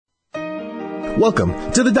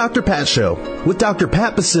Welcome to the Dr. Pat Show with Dr.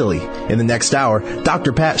 Pat Basili. In the next hour,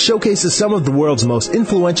 Dr. Pat showcases some of the world's most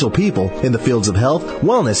influential people in the fields of health,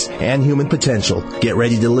 wellness, and human potential. Get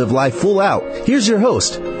ready to live life full out. Here's your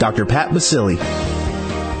host, Dr. Pat Basili.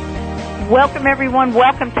 Welcome, everyone.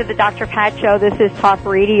 Welcome to the Dr. Pat Show. This is Talk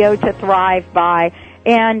Radio to Thrive By.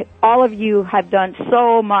 And all of you have done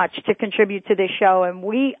so much to contribute to this show, and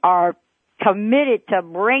we are committed to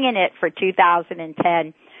bringing it for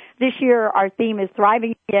 2010. This year, our theme is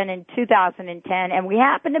Thriving Again in 2010, and we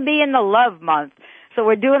happen to be in the love month. So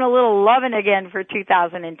we're doing a little loving again for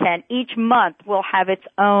 2010. Each month will have its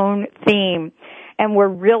own theme, and we're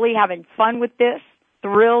really having fun with this.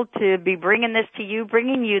 Thrilled to be bringing this to you,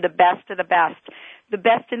 bringing you the best of the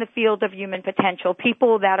best in the field of human potential,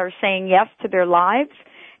 people that are saying yes to their lives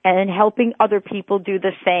and helping other people do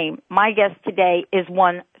the same. My guest today is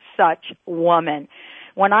one such woman.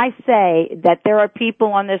 When I say that there are people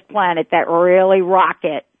on this planet that really rock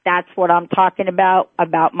it, that's what I'm talking about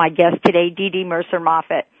my guest today, DeDe Murcer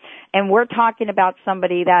Moffett. And we're talking about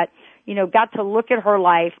somebody that, you know, got to look at her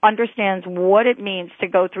life, understands what it means to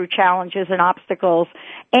go through challenges and obstacles,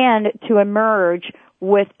 and to emerge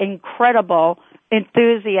with incredible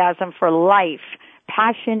enthusiasm for life,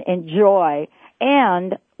 passion and joy,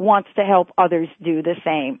 and wants to help others do the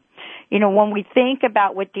same. You know, when we think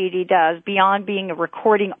about what DeDe does, beyond being a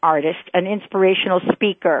recording artist, an inspirational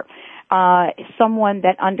speaker, someone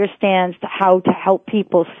that understands how to help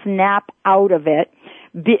people snap out of it,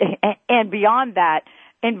 and beyond that,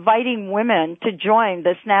 inviting women to join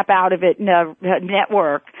the Snap Out of It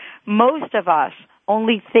network, most of us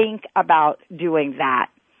only think about doing that.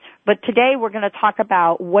 But today we're going to talk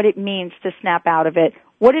about what it means to snap out of it.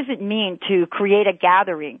 What does it mean to create a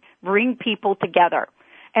gathering, bring people together,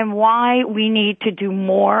 and why we need to do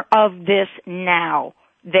more of this now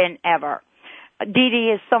than ever.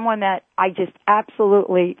 DeDe is someone that I just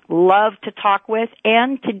absolutely love to talk with,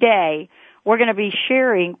 and today we're going to be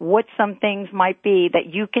sharing what some things might be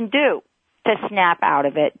that you can do to snap out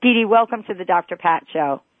of it. DeDe, welcome to the Dr. Pat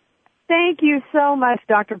Show. Thank you so much,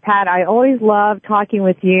 Dr. Pat. I always love talking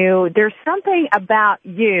with you. There's something about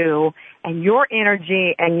you and your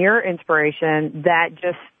energy and your inspiration that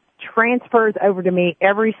just transfers over to me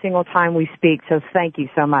every single time we speak, so thank you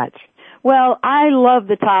so much. Well, I love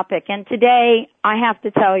the topic, and today I have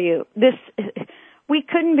to tell you, we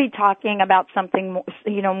couldn't be talking about something,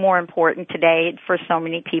 more important today for so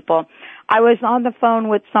many people. I was on the phone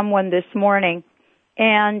with someone this morning,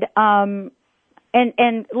 and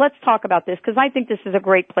let's talk about this because I think this is a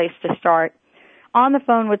great place to start. On the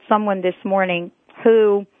phone with someone this morning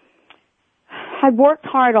who had worked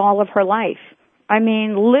hard all of her life. I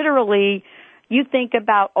mean, literally, you think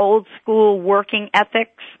about old school working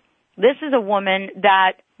ethics. This is a woman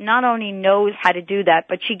that not only knows how to do that,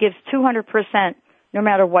 but she gives 200% no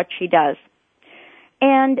matter what she does.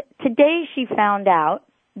 And today she found out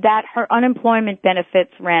that her unemployment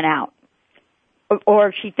benefits ran out,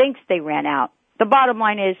 or she thinks they ran out. The bottom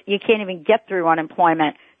line is you can't even get through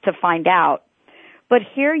unemployment to find out. But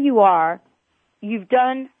here you are, you've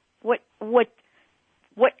done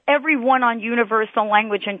what everyone on universal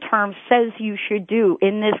language and terms says you should do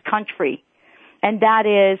in this country. And that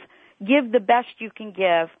is give the best you can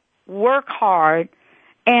give, work hard,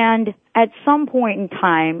 and at some point in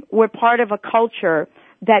time, we're part of a culture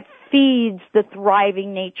that feeds the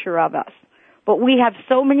thriving nature of us. But we have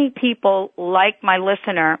so many people like my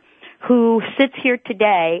listener who sits here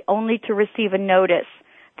today only to receive a notice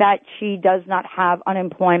that she does not have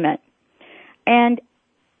unemployment. And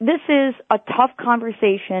this is a tough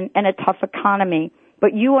conversation and a tough economy,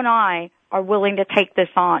 but you and I are willing to take this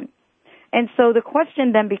on. And so the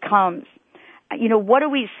question then becomes, what do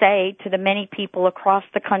we say to the many people across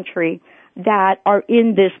the country that are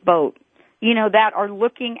in this boat, that are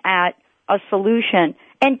looking at a solution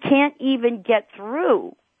and can't even get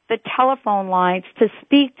through the telephone lines to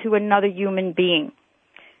speak to another human being?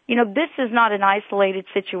 This is not an isolated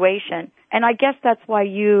situation. And I guess that's why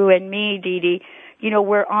you and me, DeDe,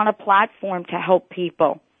 we're on a platform to help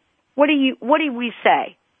people. What do we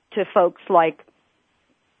say to folks like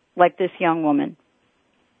this young woman?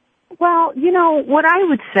 Well, what I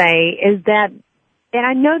would say is that, and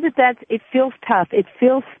I know that it feels tough, it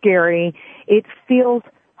feels scary, it feels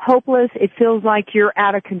hopeless, it feels like you're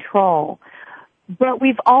out of control. But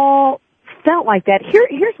we've all felt like that.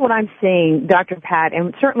 Here's what I'm seeing, Dr. Pat,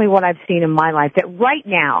 and certainly what I've seen in my life, that right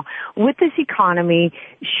now, with this economy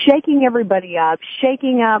shaking everybody up,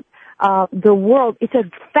 shaking up the world, it's a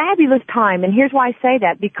fabulous time. And here's why I say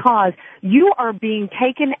that, because you are being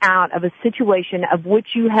taken out of a situation of which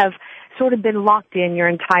you have sort of been locked in your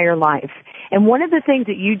entire life. And one of the things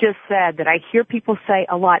that you just said that I hear people say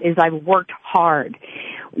a lot is I've worked hard.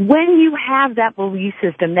 When you have that belief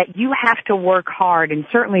system that you have to work hard, and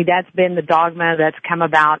certainly that's been the dogma that's come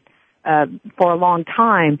about for a long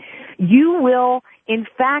time, you will in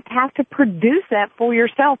fact have to produce that for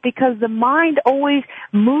yourself, because the mind always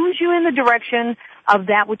moves you in the direction of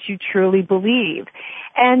that which you truly believe.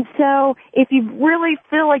 And so if you really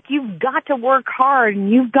feel like you've got to work hard and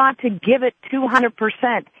you've got to give it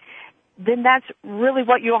 200%, then that's really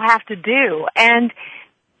what you'll have to do. And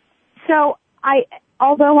so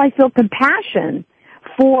although I feel compassion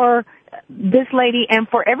for this lady and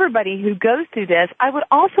for everybody who goes through this, I would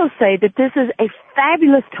also say that this is a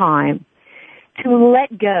fabulous time to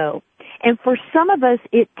let go. And for some of us,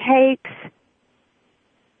 it takes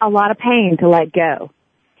a lot of pain to let go.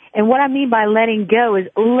 And what I mean by letting go is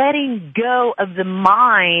letting go of the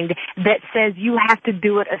mind that says you have to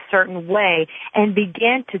do it a certain way and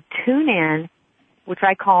begin to tune in, which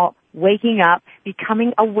I call waking up,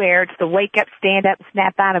 becoming aware. It's the wake up, stand up,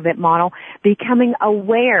 snap out of it model. Becoming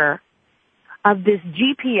aware of this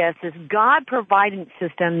GPS, this God-provided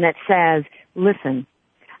system that says, listen,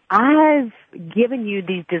 I've given you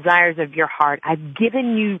these desires of your heart. I've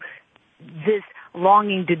given you this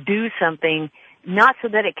longing to do something, not so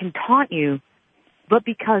that it can taunt you, but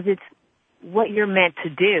because it's what you're meant to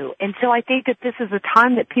do. And so I think that this is a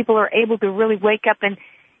time that people are able to really wake up and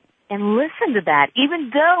listen to that,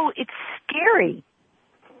 even though it's scary.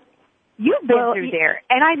 You've been through there.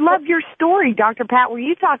 And I love your story, Dr. Pat, where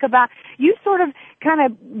you talk about you sort of kind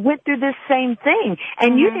of went through this same thing,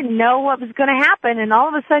 and you didn't know what was going to happen, and all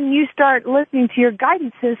of a sudden you start listening to your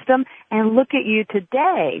guidance system, and look at you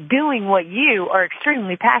today doing what you are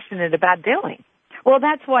extremely passionate about doing. Well,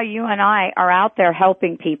 that's why you and I are out there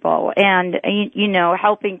helping people and,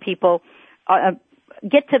 helping people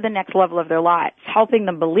get to the next level of their lives, helping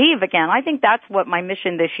them believe again. I think that's what my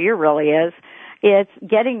mission this year really is. It's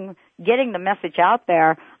getting the message out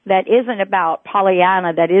there that isn't about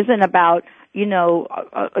Pollyanna, that isn't about,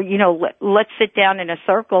 let's sit down in a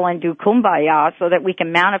circle and do kumbaya so that we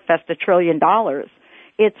can manifest $1 trillion.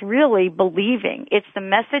 It's really believing. It's the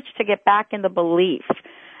message to get back in the belief.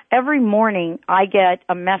 Every morning I get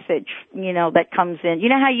a message, that comes in. You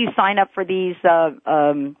know how you sign up for these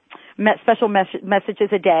special messages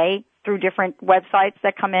a day through different websites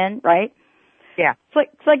that come in, right? Yeah. So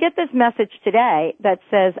I get this message today that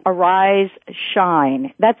says, arise,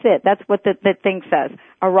 shine. That's it. That's what the thing says.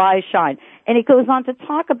 Arise, shine. And it goes on to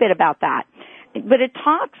talk a bit about that. But it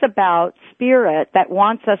talks about spirit that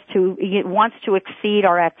wants to exceed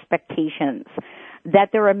our expectations, that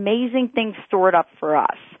there are amazing things stored up for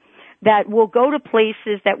us, that we'll go to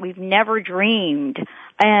places that we've never dreamed,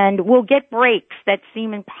 and we'll get breaks that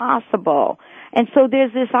seem impossible. And so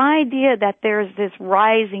there's this idea that there's this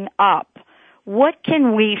rising up. What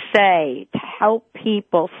can we say to help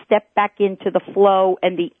people step back into the flow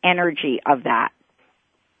and the energy of that?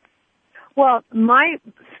 Well, my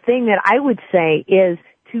thing that I would say is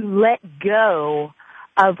to let go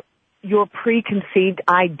of your preconceived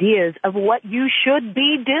ideas of what you should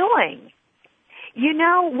be doing.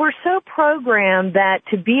 We're so programmed that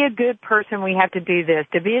to be a good person, we have to do this.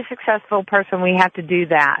 To be a successful person, we have to do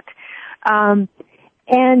that.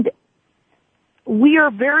 And we are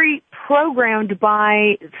very programmed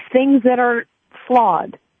by things that are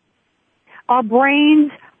flawed. Our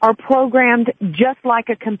brains are programmed just like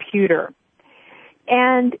a computer.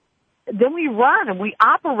 And then we run and we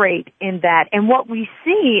operate in that. And what we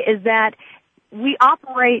see is that we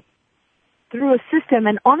operate through a system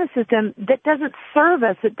and on a system that doesn't serve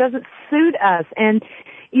us, it doesn't suit us. And,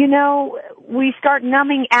 we start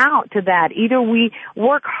numbing out to that. Either we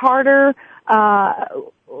work harder,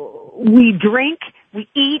 we drink, we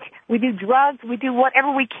eat, we do drugs, we do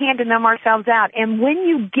whatever we can to numb ourselves out. And when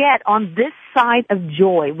you get on this side of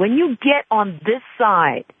joy, when you get on this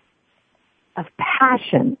side of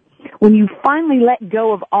passion, when you finally let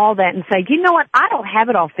go of all that and say, you know what, I don't have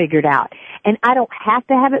it all figured out. And I don't have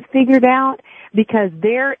to have it figured out, because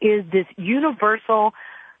there is this universal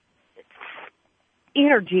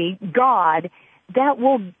energy, God, that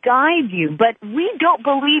will guide you. But we don't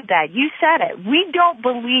believe that. You said it. We don't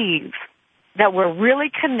believe that we're really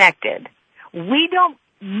connected. We don't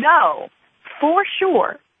know for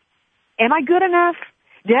sure. Am I good enough?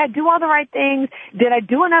 Did I do all the right things? Did I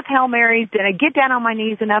do enough Hail Marys? Did I get down on my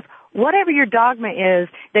knees enough? Whatever your dogma is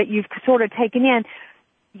that you've sort of taken in,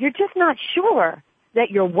 you're just not sure that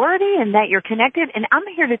you're worthy and that you're connected. And I'm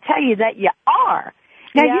here to tell you that you are.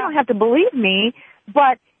 Now, you don't have to believe me,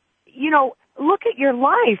 but, look at your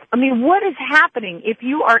life. I mean, what is happening if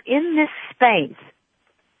you are in this space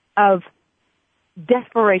of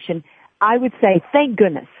desperation, I would say, thank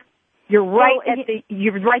goodness. You're right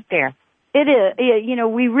you're right there. It is. You know,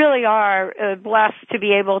 we really are blessed to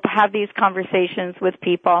be able to have these conversations with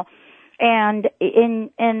people. And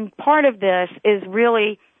part of this is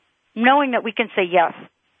really knowing that we can say yes.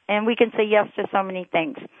 And we can say yes to so many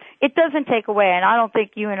things. It doesn't take away, and I don't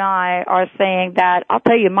think you and I are saying that. I'll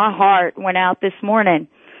tell you, my heart went out this morning,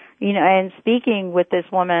 you know, and speaking with this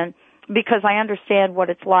woman, because I understand what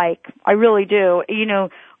it's like. I really do. You know,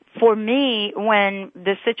 for me, when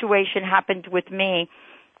the situation happened with me,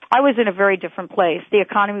 I was in a very different place. The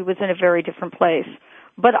economy was in a very different place.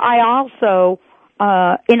 But I also,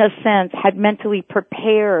 in a sense, had mentally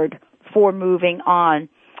prepared for moving on.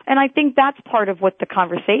 And I think that's part of what the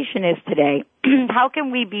conversation is today. How can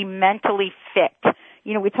we be mentally fit?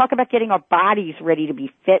 You know, we talk about getting our bodies ready to be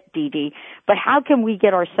fit, DeDe, but how can we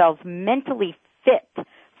get ourselves mentally fit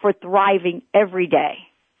for thriving every day?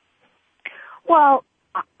 Well,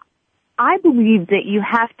 I believe that you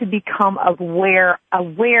have to become aware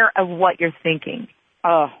of what you're thinking.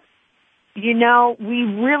 Oh. You know, we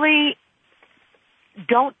really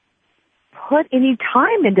don't put any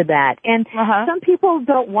time into that. And some people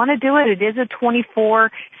don't want to do it. It is a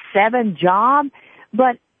 24/7 job.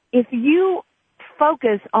 But if you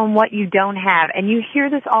focus on what you don't have, and you hear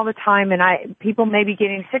this all the time, and people may be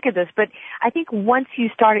getting sick of this, but I think once you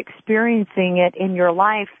start experiencing it in your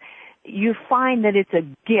life, you find that it's a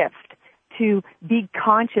gift to be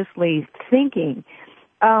consciously thinking.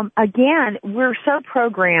 Again, we're so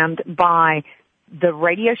programmed by the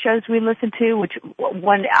radio shows we listen to, which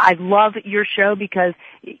I love your show because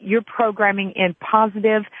you're programming in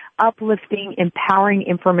positive, uplifting, empowering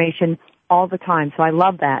information all the time. So I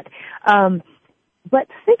love that. But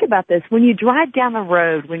think about this. When you drive down the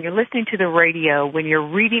road, when you're listening to the radio, when you're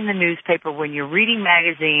reading the newspaper, when you're reading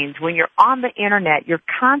magazines, when you're on the internet, you're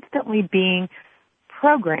constantly being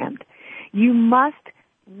programmed. You must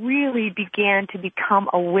really begin to become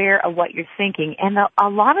aware of what you're thinking. And a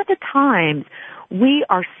lot of the times we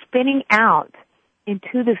are spinning out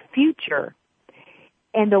into the future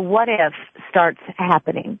and the what if starts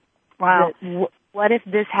happening. Wow. What if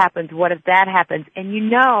this happens? What if that happens? And you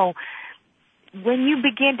know, when you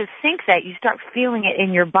begin to think that, you start feeling it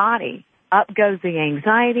in your body. Up goes the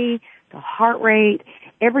anxiety, the heart rate,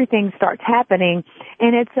 everything starts happening,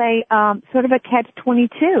 and it's a sort of a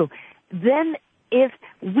catch-22. Then if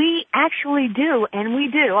we actually do, and we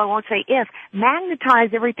do, I won't say if,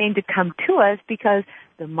 magnetize everything to come to us because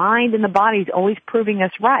the mind and the body is always proving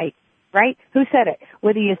us right? Who said it?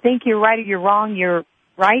 Whether you think you're right or you're wrong, you're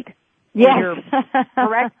right? Yes. You're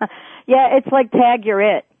correct? Yeah, it's like tag, you're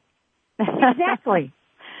it. Exactly.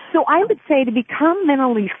 So I would say to become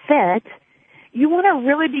mentally fit, you want to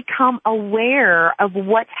really become aware of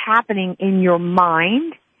what's happening in your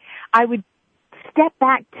mind. I would step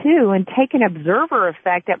back too and take an observer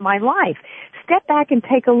effect at my life. Step back and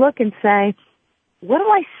take a look and say, what do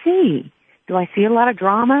I see? Do I see a lot of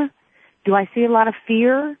drama? Do I see a lot of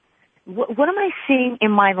fear? What am I seeing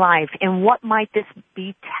in my life, and what might this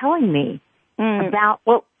be telling me about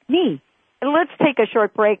me? Let's take a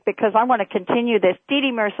short break because I want to continue this.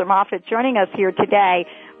 DeDe Murcer Moffett joining us here today.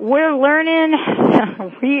 We are learning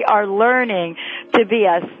to be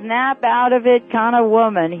a snap out of it kind of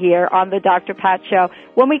woman here on the Dr. Pat Show.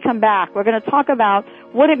 When we come back, we're going to talk about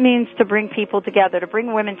what it means to bring people together, to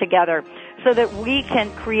bring women together, so that we can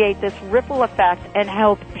create this ripple effect and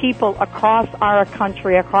help people across our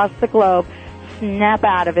country, across the globe, snap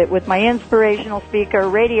out of it with my inspirational speaker,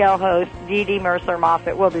 radio host, DeDe Murcer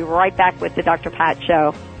Moffett. We'll be right back with the Dr. Pat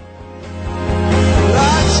Show.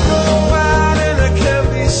 Lights go out and I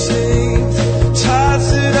can't be seen.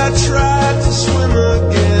 Tides that I tried to swim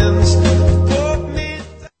against brought me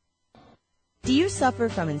down. Do you suffer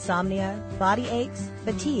from insomnia, body aches,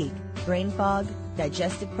 fatigue, brain fog,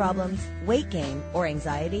 digestive problems, weight gain, or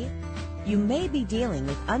anxiety? You may be dealing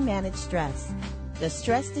with unmanaged stress. The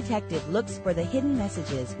Stress Detective looks for the hidden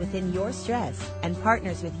messages within your stress and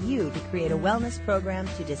partners with you to create a wellness program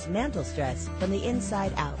to dismantle stress from the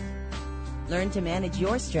inside out. Learn to manage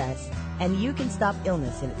your stress, and you can stop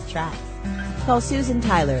illness in its tracks. Call Susan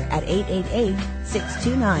Tyler at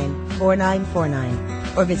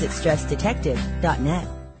 888-629-4949 or visit StressDetective.net.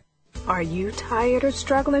 Are you tired or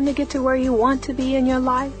struggling to get to where you want to be in your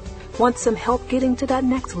life? Want some help getting to that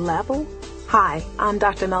next level? Hi, I'm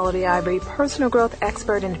Dr. Melody Ivory, personal growth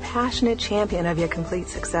expert and passionate champion of your complete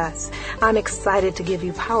success. I'm excited to give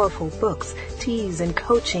you powerful books, teas, and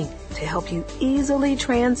coaching to help you easily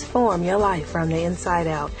transform your life from the inside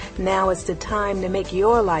out. Now is the time to make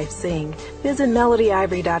your life sing. Visit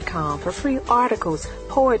melodyivory.com for free articles,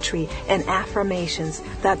 poetry, and affirmations.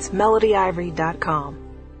 That's melodyivory.com.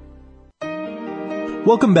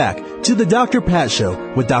 Welcome back to the Dr. Pat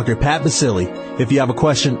Show with Dr. Pat Basili. If you have a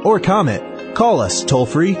question or comment, call us toll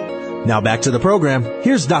free. Now back to the program.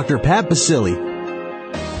 Here's Dr. Pat Basili.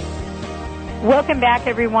 Welcome back,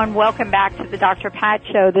 everyone. Welcome back to the Dr. Pat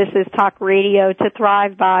Show. This is Talk Radio to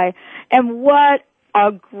Thrive By. And what a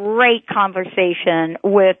great conversation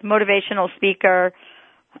with motivational speaker,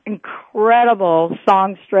 incredible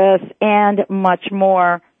songstress, and much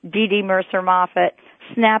more, DeDe Murcer Moffett.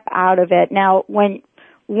 Snap out of it. Now, when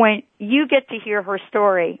you get to hear her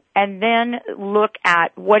story and then look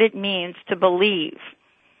at what it means to believe,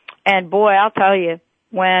 and boy, I'll tell you,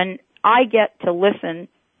 when I get to listen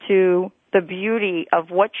to the beauty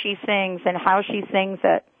of what she sings and how she sings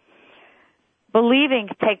it, believing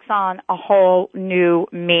takes on a whole new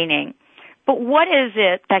meaning. But what is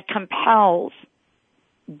it that compels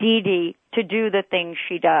DeDe to do the things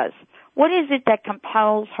she does? What is it that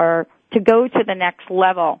compels her to go to the next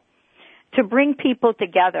level, to bring people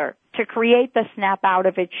together, to create the Snap Out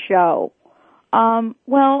of It show?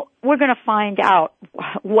 Well, we're going to find out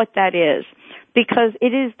what that is, because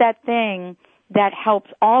it is that thing that helps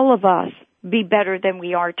all of us be better than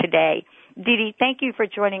we are today. DeDe, thank you for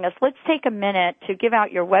joining us. Let's take a minute to give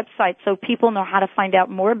out your website so people know how to find out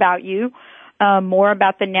more about you, more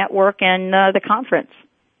about the network and the conference.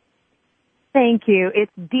 Thank you.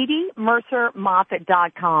 It's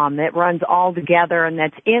DeDeMurcerMoffett.com. It runs all together, and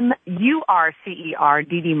that's M-U-R-C-E-R,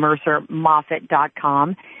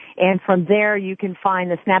 DeDeMurcerMoffett.com. And from there, you can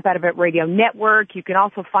find the Snap Out of It Radio Network. You can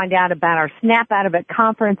also find out about our Snap Out of It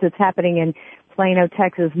conference. It's happening in Plano,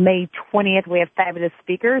 Texas, May 20th. We have fabulous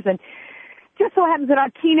speakers. And just so happens that our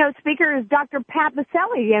keynote speaker is Dr. Pat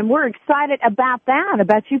Basili, and we're excited about that,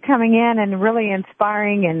 about you coming in and really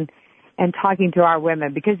inspiring and talking to our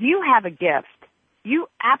women, because you have a gift. You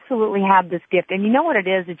absolutely have this gift. And you know what it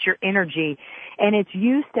is? It's your energy. And it's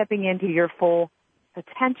you stepping into your full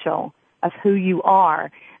potential of who you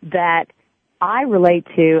are that I relate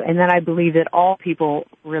to, and that I believe that all people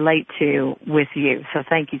relate to with you. So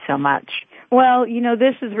thank you so much. Well,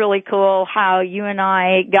 this is really cool how you and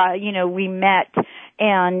I got, we met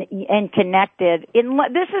and connected.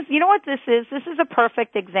 This is, you know what this is? This is a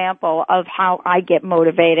perfect example of how I get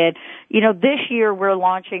motivated. This year we're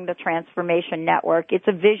launching the Transformation Network. It's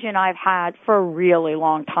a vision I've had for a really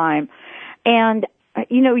long time. And,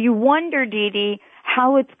 you wonder, DeDe,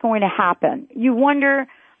 how it's going to happen. You wonder,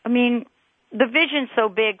 the vision's so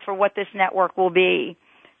big for what this network will be.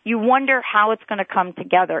 You wonder how it's going to come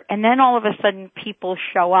together. And then all of a sudden people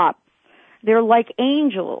show up. They're like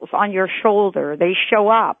angels on your shoulder. They show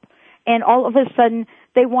up, and all of a sudden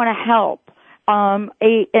they want to help. An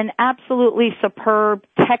absolutely superb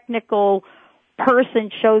technical person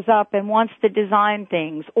shows up and wants to design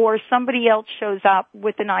things, or somebody else shows up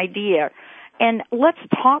with an idea. And let's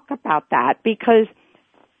talk about that, because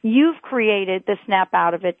you've created the Snap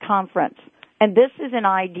Out of It conference, and this is an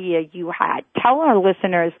idea you had. Tell our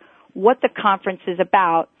listeners what the conference is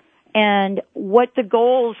about and what the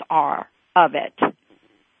goals are of it.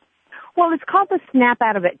 Well, it's called the Snap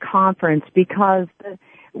Out of It Conference because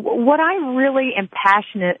what I really am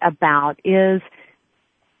passionate about is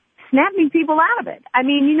snapping people out of it. I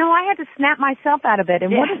had to snap myself out of it.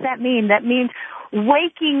 And What does that mean? That means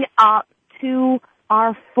waking up to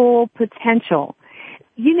our full potential.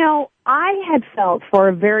 I had felt for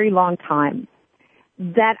a very long time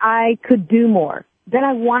that I could do more, that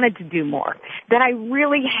I wanted to do more, that I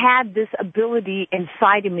really had this ability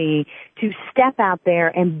inside of me to step out there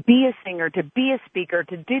and be a singer, to be a speaker,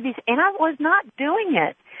 to do these, and I was not doing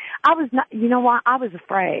it. I was not, you know what? I was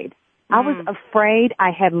afraid. I was afraid. I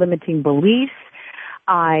had limiting beliefs.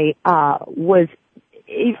 Fear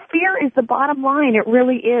is the bottom line. It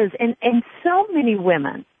really is. And so many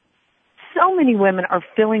women are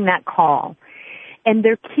feeling that call, and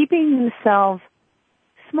they're keeping themselves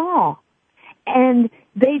small, and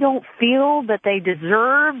they don't feel that they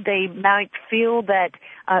deserve. They might feel that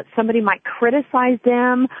somebody might criticize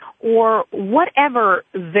them, or whatever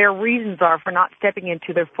their reasons are for not stepping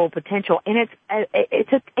into their full potential. And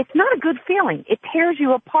it's not a good feeling. It tears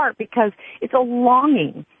you apart because it's a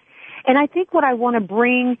longing. And I think what I want to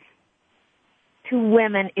bring to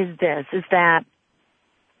women is that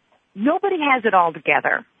nobody has it all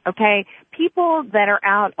together, okay? People that are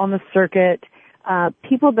out on the circuit,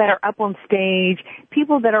 people that are up on stage,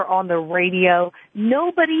 people that are on the radio.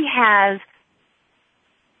 Nobody has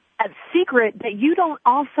a secret that you don't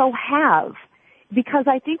also have. Because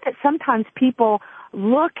I think that sometimes people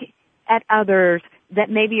look at others that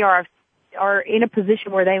maybe are in a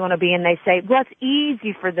position where they want to be, and they say, well, it's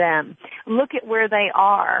easy for them. Look at where they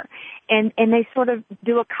are. And they sort of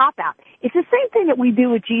do a cop-out. It's the same thing that we do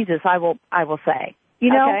with Jesus, I will say. You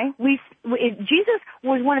know, Jesus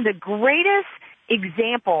was one of the greatest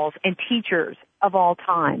examples and teachers of all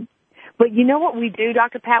time. But you know what we do,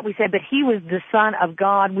 Dr. Pat? We say, but he was the Son of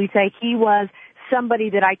God. We say he was somebody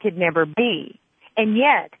that I could never be. And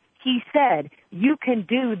yet, he said, you can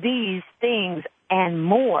do these things and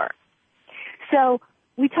more. So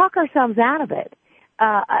we talk ourselves out of it,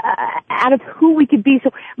 out of who we could be.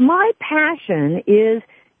 So my passion is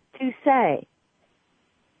to say,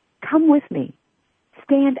 come with me.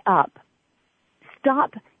 Stand up.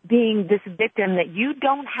 Stop being this victim that you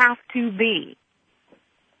don't have to be.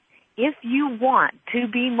 If you want to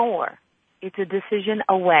be more, it's a decision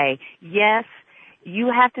away. Yes,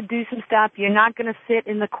 you have to do some stuff. You're not going to sit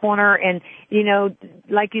in the corner and, you know,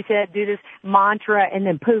 like you said, do this mantra and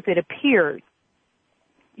then poof, it appears.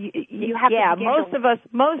 You have to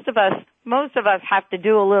most of us have to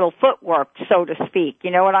do a little footwork, so to speak.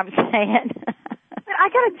 You know what I'm saying? I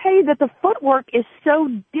got to tell you that the footwork is so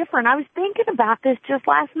different. I was thinking about this just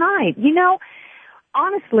last night. You know,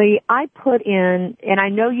 honestly, I put in, and I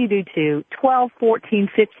know you do too, 12, 14,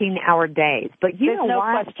 15-hour days. But There's no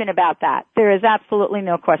question about that. There is absolutely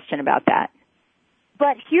no question about that.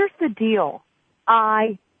 But here's the deal.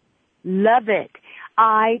 I love it.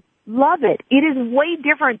 I love it. It is way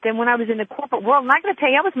different than when I was in the corporate world. And I'm going to tell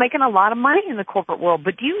you, I was making a lot of money in the corporate world.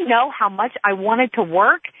 But do you know how much I wanted to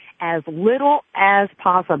work? As little as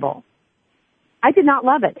possible. I did not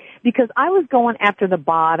love it because I was going after the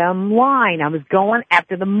bottom line. I was going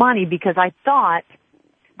after the money because I thought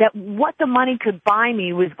that what the money could buy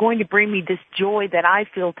me was going to bring me this joy that I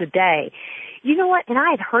feel today. You know what? And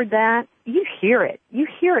I had heard that. You hear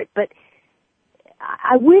it, but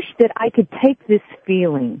I wish that I could take this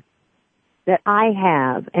feeling that I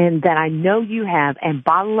have and that I know you have and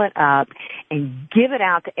bottle it up and give it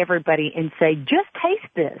out to everybody and say, just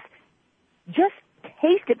taste this. Just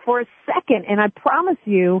taste it for a second, and I promise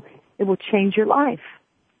you it will change your life.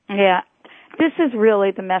 Yeah. This is really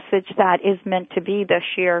the message that is meant to be this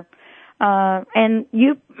year. And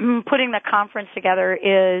you putting the conference together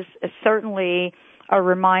is certainly a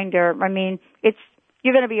reminder. I mean,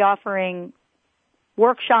 you're going to be offering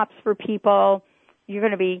workshops for people. You're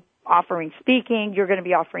going to be offering speaking. You're going to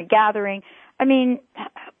be offering gathering. I mean,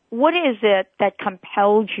 what is it that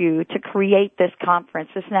compelled you to create this conference,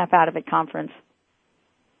 the Snap Out of It conference?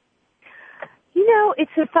 You know,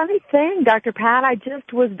 it's a funny thing, Dr. Pat. I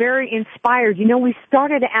just was very inspired. You know, we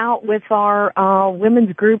started out with our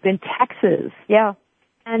women's group in Texas. Yeah.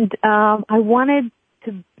 And I wanted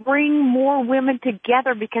to bring more women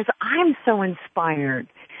together because I'm so inspired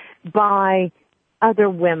by other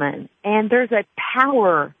women. And there's a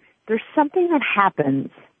power. There's something that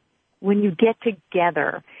happens when you get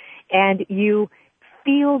together and you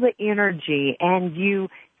feel the energy and you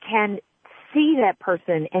can see that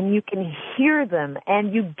person and you can hear them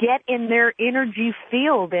and you get in their energy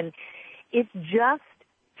field, and it's just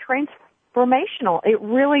transformational. It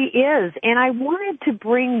really is. And I wanted to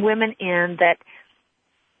bring women in that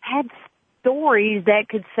had stories that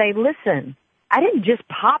could say, listen, I didn't just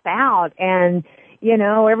pop out and, you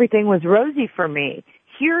know, everything was rosy for me.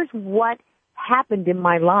 Here's what happened in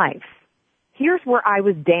my life. Here's where I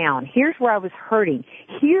was down. Here's where I was hurting.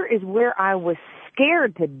 Here is where I was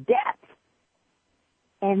scared to death.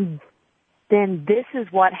 And then this is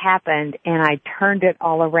what happened, and I turned it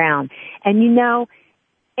all around. And you know,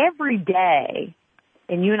 every day,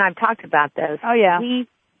 and you and I have talked about this, we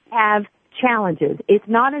have challenges. It's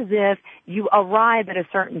not as if you arrive at a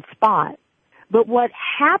certain spot. But what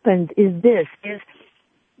happens is this, is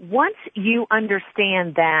once you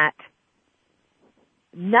understand that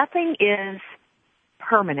nothing is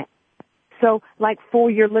permanent. So like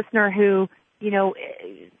for your listener who, you know,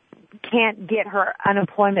 can't get her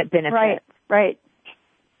unemployment benefit. Right.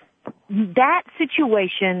 That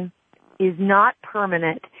situation is not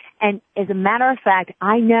permanent. And as a matter of fact,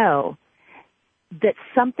 I know that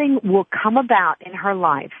something will come about in her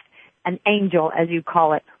life. An angel, as you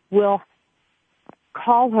call it, will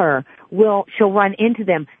call her, she'll run into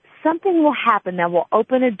them. Something will happen that will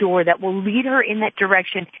open a door that will lead her in that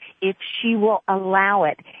direction if she will allow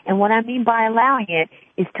it. And what I mean by allowing it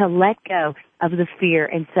is to let go of the fear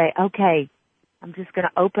and say, okay, I'm just going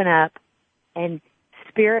to open up and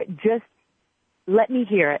Spirit, just let me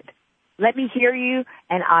hear it. Let me hear you,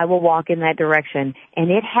 and I will walk in that direction.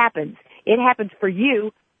 And it happens. It happens for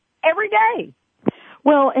you every day.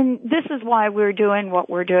 Well, and this is why we're doing what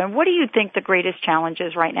we're doing. What do you think the greatest challenge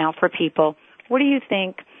is right now for people? What do you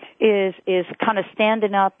think is kind of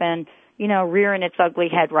standing up and, rearing its ugly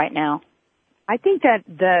head right now? I think that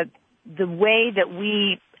the way that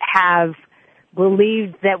we have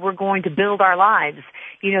believed that we're going to build our lives,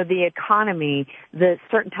 the economy, the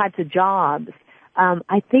certain types of jobs,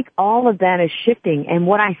 I think all of that is shifting. And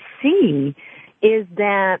what I see is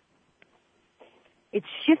that it's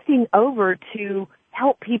shifting over to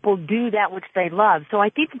help people do that which they love. So I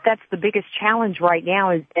think that that's the biggest challenge right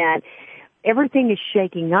now, is that everything is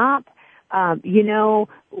shaking up. The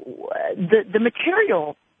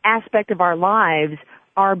material aspect of our lives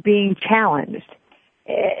are being challenged,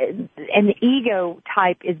 and the ego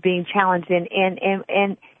type is being challenged,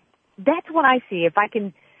 and that's what I see.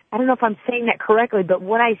 I don't know if I'm saying that correctly, but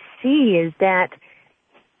what I see is that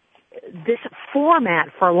this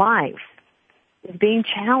format for life is being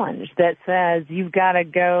challenged, that says you've got to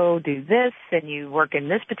go do this, and you work in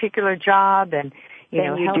this particular job, and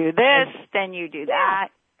then you do this, then you do that.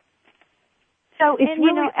 So it's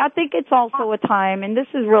I think it's also a time, and this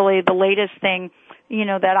is really the latest thing,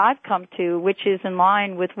 that I've come to, which is in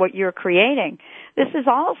line with what you're creating. This is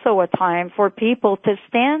also a time for people to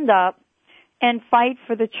stand up and fight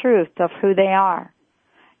for the truth of who they are.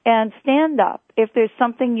 And stand up if there's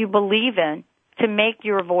something you believe in, to make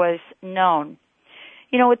your voice known.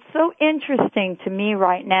 It's so interesting to me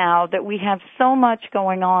right now that we have so much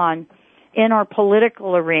going on in our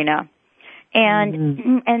political arena,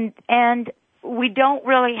 and we don't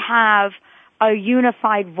really have a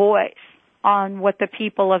unified voice on what the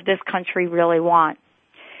people of this country really want.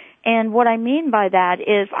 And what I mean by that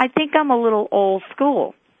is, I think I'm a little old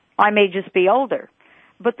school. I may just be older.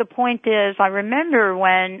 But the point is, I remember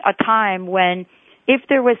a time when if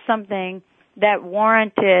there was something that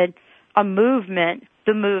warranted a movement,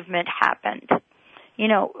 the movement happened.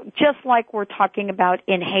 Just like we're talking about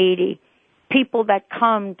in Haiti, people that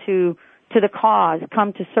come to the cause,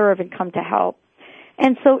 come to serve and come to help.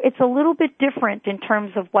 And so it's a little bit different in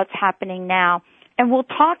terms of what's happening now. And we'll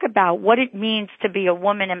talk about what it means to be a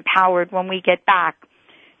woman empowered when we get back.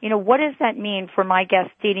 What does that mean for my guest,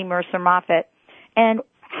 DeDe Murcer Moffett? And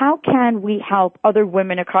how can we help other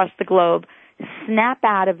women across the globe snap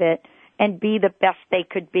out of it and be the best they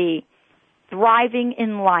could be, thriving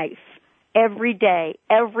in life every day,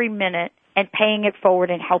 every minute, and paying it forward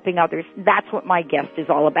and helping others? That's what my guest is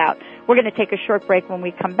all about. We're going to take a short break. When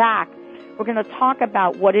we come back, we're going to talk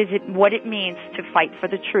about what it means to fight for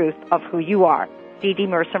the truth of who you are. DeDe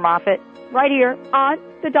Murcer Moffett, right here on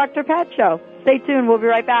the Dr. Pat Show. Stay tuned. We'll be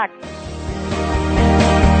right back.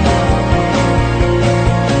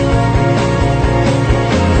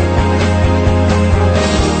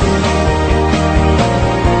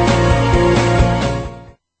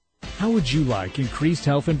 How would you like increased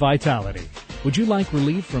health and vitality? Would you like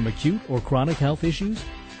relief from acute or chronic health issues?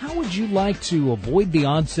 How would you like to avoid the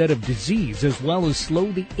onset of disease as well as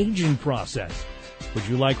slow the aging process? Would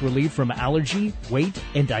you like relief from allergy, weight,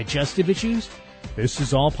 and digestive issues? This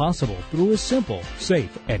is all possible through a simple,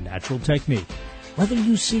 safe, and natural technique. Whether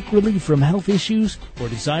you seek relief from health issues or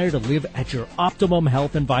desire to live at your optimum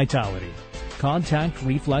health and vitality, contact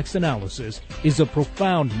reflex analysis is a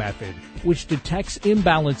profound method which detects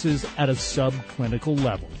imbalances at a subclinical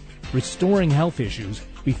level, restoring health issues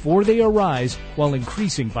before they arise while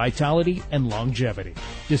increasing vitality and longevity.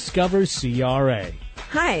 Discover CRA.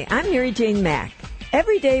 Hi, I'm Mary Jane Mack.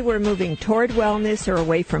 Every day we're moving toward wellness or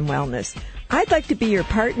away from wellness. I'd like to be your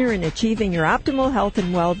partner in achieving your optimal health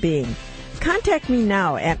and well-being. Contact me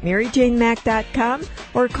now at MaryJaneMack.com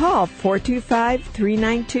or call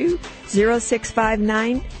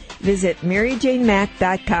 425-392-0659. Visit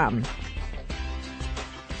MaryJaneMack.com.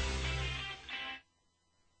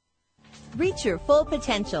 Reach your full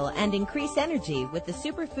potential and increase energy with the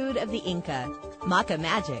superfood of the Inca, Maca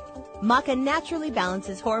Magic. Maca naturally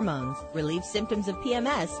balances hormones, relieves symptoms of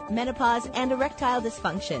PMS, menopause, and erectile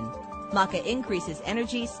dysfunction. Maca increases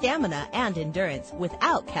energy, stamina, and endurance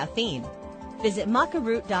without caffeine. Visit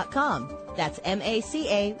macaroot.com. That's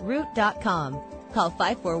MACA root.com. Call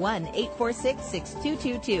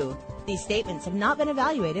 541-846-6222. These statements have not been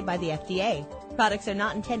evaluated by the FDA. Products are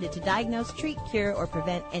not intended to diagnose, treat, cure, or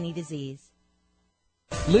prevent any disease.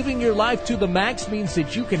 Living your life to the max means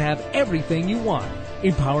that you can have everything you want.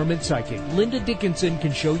 Empowerment Psychic Linda Dickinson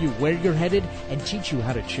can show you where you're headed and teach you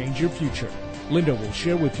how to change your future. Linda will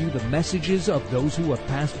share with you the messages of those who have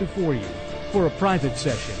passed before you. For a private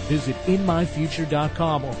session, visit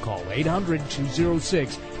inmyfuture.com or call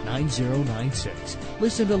 800-206-9096.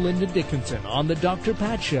 Listen to Linda Dickinson on The Dr.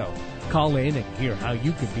 Pat Show. Call in and hear how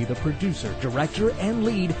you can be the producer, director, and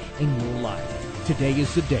lead in your life. Today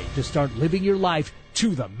is the day to start living your life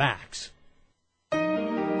to the max.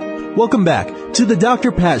 Welcome back to the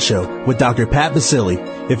Dr. Pat Show with Dr. Pat Basili.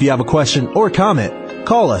 If you have a question or comment,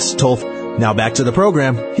 call us toll. Now back to the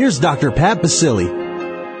program. Here's Dr. Pat Basili.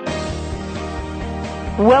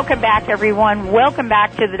 Welcome back, everyone. Welcome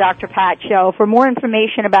back to the Dr. Pat Show. For more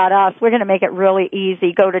information about us, we're going to make it really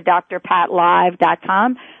easy. Go to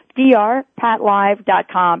drpatlive.com,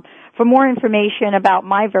 drpatlive.com. For more information about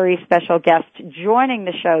my very special guest joining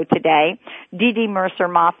the show today, DeDe Murcer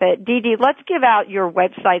Moffett. DeDe, let's give out your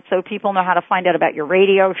website so people know how to find out about your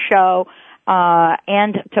radio show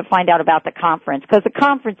and to find out about the conference, because the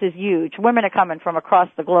conference is huge. Women are coming from across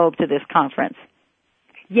the globe to this conference.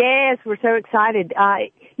 Yes, we're so excited.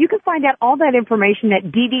 You can find out all that information at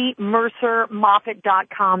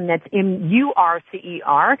DeDeMurcerMoffett.com. That's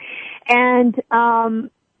M-U-R-C-E-R. And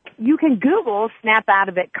you can Google Snap Out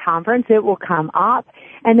of It Conference. It will come up.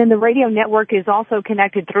 And then the radio network is also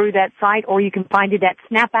connected through that site, or you can find it at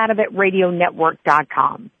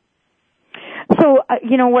SnapOutOfItRadioNetwork.com. So,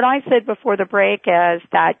 what I said before the break is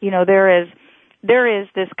that, there is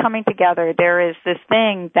this coming together. There is this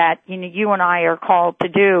thing that, you and I are called to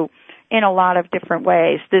do in a lot of different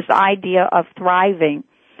ways. This idea of thriving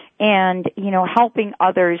and, helping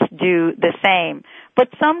others do the same. But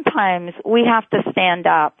sometimes we have to stand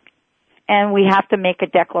up and we have to make a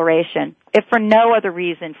declaration, if for no other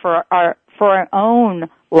reason, for our own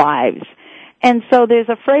lives. And so there's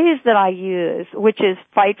a phrase that I use, which is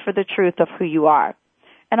fight for the truth of who you are.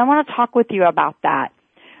 And I want to talk with you about that,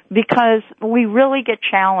 because we really get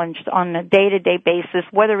challenged on a day-to-day basis,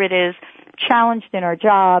 whether it is challenged in our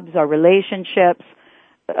jobs, our relationships,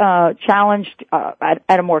 challenged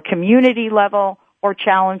at a more community level, or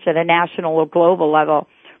challenged at a national or global level.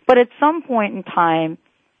 But at some point in time,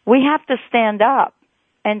 we have to stand up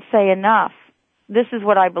and say, enough. This is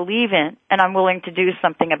what I believe in, and I'm willing to do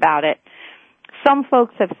something about it. Some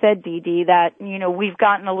folks have said, DeDe, that, we've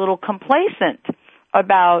gotten a little complacent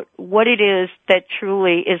about what it is that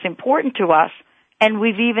truly is important to us, and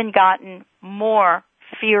we've even gotten more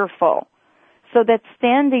fearful. So that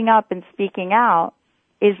standing up and speaking out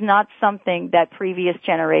is not something that previous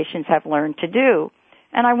generations have learned to do.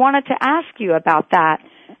 And I wanted to ask you about that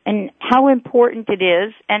and how important it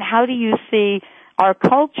is, and how do you see our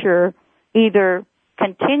culture either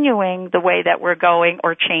continuing the way that we're going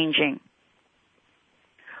or changing?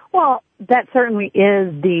 Well, that certainly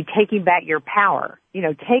is the taking back your power.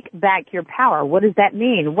 Take back your power. What does that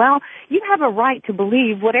mean? Well, you have a right to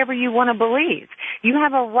believe whatever you want to believe. You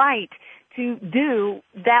have a right to do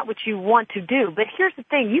that which you want to do. But here's the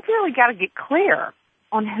thing. You've really got to get clear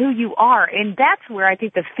on who you are. And that's where I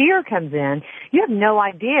think the fear comes in. You have no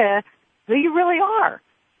idea who you really are.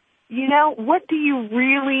 What do you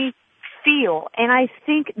really feel? And I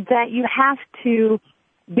think that you have to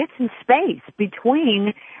get some space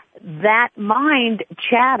between that mind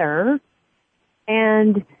chatter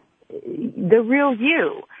and the real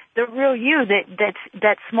you,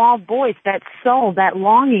 that small voice, that soul, that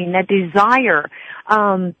longing, that desire.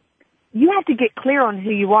 You have to get clear on who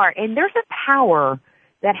you are. And there's a power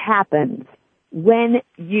that happens when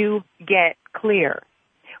you get clear.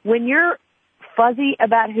 When you're fuzzy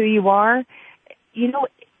about who you are,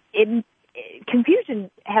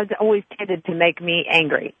 confusion has always tended to make me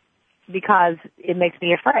angry, because it makes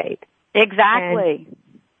me afraid. Exactly.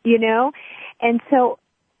 And so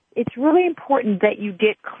it's really important that you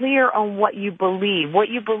get clear on what you believe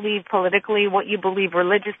politically, what you believe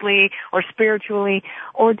religiously or spiritually,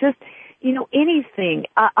 or just, anything.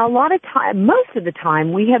 A lot of time, most of the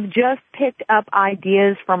time, we have just picked up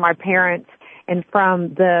ideas from our parents and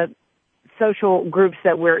from the social groups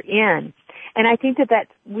that we're in. And I think that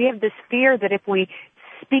we have this fear that if we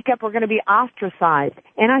speak up, we're going to be ostracized.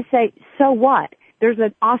 And I say, so what? There's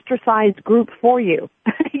an ostracized group for you.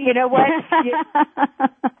 You know what? You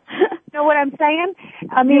know what I'm saying?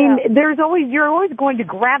 I mean, you're always going to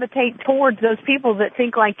gravitate towards those people that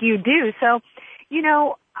think like you do. So,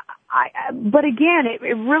 but again, it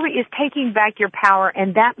really is taking back your power,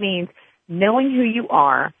 and that means knowing who you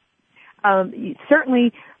are.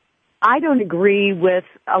 Certainly, I don't agree with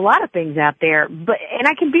a lot of things out there, and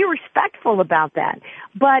I can be respectful about that.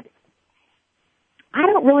 But I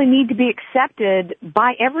don't really need to be accepted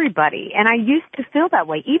by everybody, and I used to feel that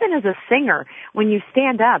way. Even as a singer, when you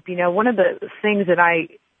stand up, one of the things that I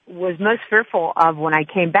was most fearful of when I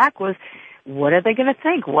came back was what are they going to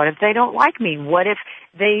think? What if they don't like me? What if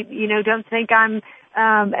they, don't think I'm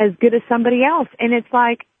as good as somebody else? And it's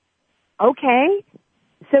like, okay,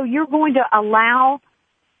 so you're going to allow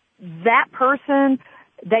that person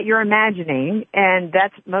that you're imagining, and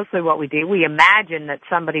that's mostly what we do. We imagine that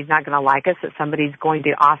somebody's not going to like us, that somebody's going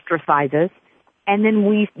to ostracize us, and then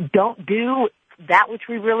we don't do that which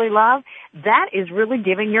we really love. That is really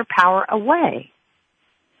giving your power away.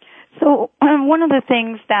 So one of the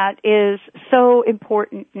things that is so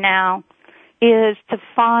important now is to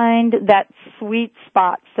find that sweet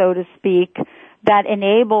spot, so to speak, that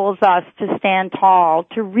enables us to stand tall,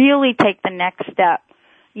 to really take the next step,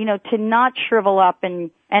 to not shrivel up and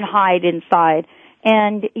hide inside.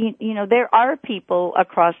 And, there are people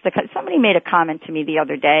across the country. Somebody made a comment to me the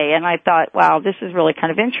other day, and I thought, wow, this is really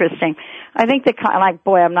kind of interesting. I think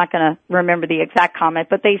I'm not going to remember the exact comment,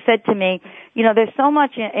 but they said to me, there's so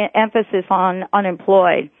much emphasis on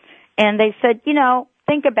unemployed. And they said,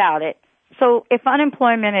 think about it. So if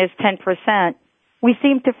unemployment is 10%, we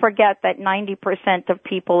seem to forget that 90% of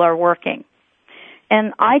people are working.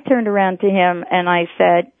 And I turned around to him and I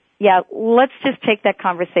said, yeah, let's just take that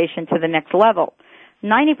conversation to the next level.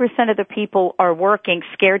 90% of the people are working,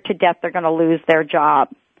 scared to death they're going to lose their job.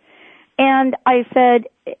 And I said,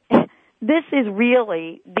 this is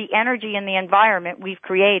really the energy and the environment we've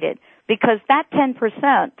created, because that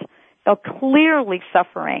 10% are clearly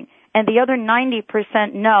suffering, and the other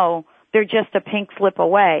 90% know they're just a pink slip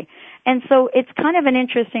away. And so it's kind of an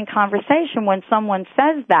interesting conversation when someone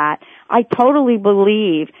says that. I totally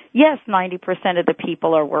believe, yes, 90% of the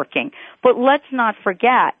people are working, but let's not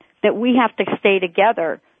forget that we have to stay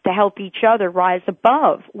together to help each other rise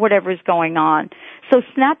above whatever's going on. So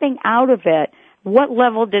snapping out of it, what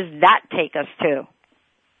level does that take us to?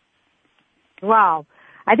 Wow.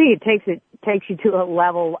 I think it takes you to a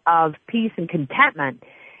level of peace and contentment,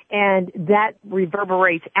 and that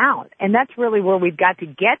reverberates out. And that's really where we've got to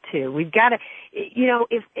get to. We've got to,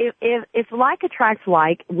 if like attracts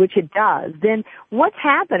like, which it does, then what's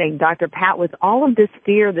happening, Dr. Pat, with all of this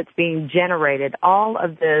fear that's being generated, all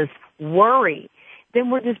of this worry, then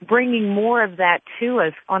we're just bringing more of that to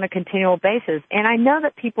us on a continual basis. And I know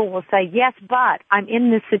that people will say, yes, but I'm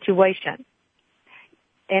in this situation.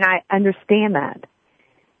 And I understand that.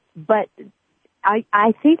 But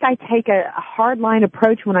I think I take a hardline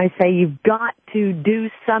approach when I say you've got to do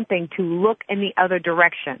something to look in the other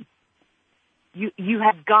direction. You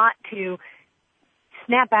have got to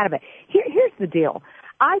snap out of it. Here's the deal.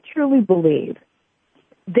 I truly believe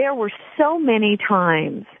there were so many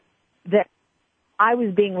times that I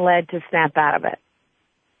was being led to snap out of it.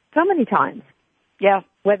 So many times. Yeah.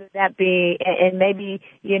 Whether that be, and maybe,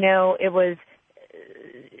 it was,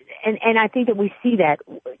 and I think that we see that.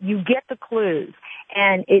 You get the clues,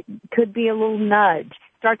 and it could be a little nudge.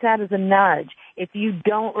 Starts out as a nudge. If you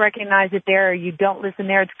don't recognize it there, or you don't listen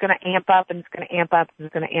there, it's going to amp up, and it's going to amp up, and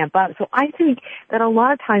it's going to amp up. So I think that a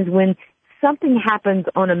lot of times when something happens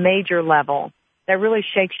on a major level that really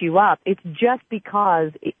shakes you up, it's just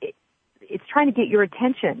because it's trying to get your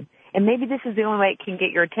attention. And maybe this is the only way it can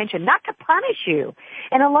get your attention, not to punish you.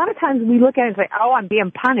 And a lot of times we look at it and say, oh, I'm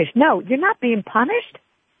being punished. No, you're not being punished.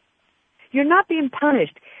 You're not being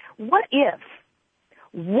punished. What if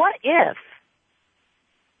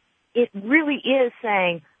it really is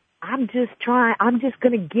saying, I'm just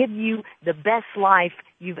going to give you the best life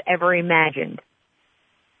you've ever imagined.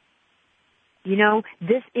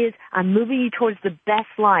 I'm moving you towards the best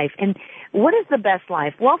life. And what is the best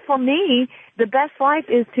life? Well, for me, the best life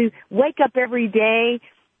is to wake up every day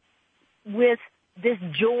with this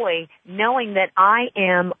joy, knowing that I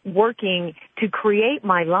am working to create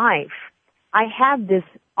my life. I have this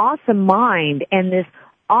awesome mind and this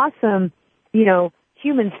awesome,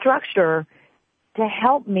 human structure to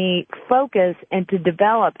help me focus and to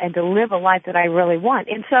develop and to live a life that I really want.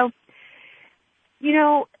 And so,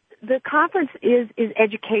 the conference is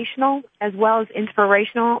educational as well as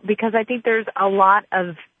inspirational, because I think there's a lot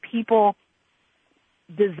of people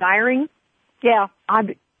desiring,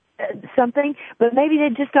 something, but maybe they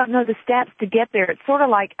just don't know the steps to get there. It's sort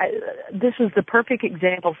of like, this was the perfect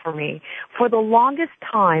example for me. For the longest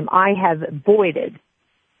time, I have avoided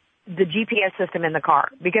the GPS system in the car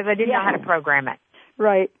because I didn't know how to program it.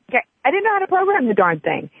 Right. Okay. I didn't know how to program the darn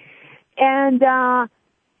thing. And,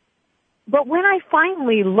 but when I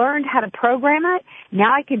finally learned how to program it,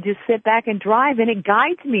 now I can just sit back and drive, and it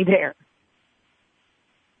guides me there.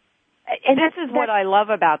 And this is what I love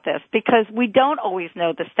about this, because we don't always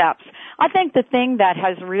know the steps. I think the thing that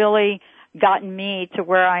has really gotten me to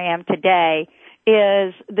where I am today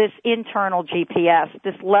is this internal GPS,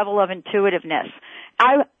 this level of intuitiveness.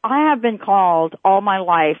 I have been called all my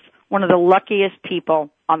life one of the luckiest people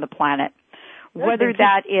on the planet. Whether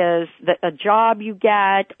that is a job you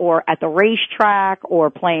get or at the racetrack or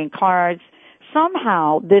playing cards,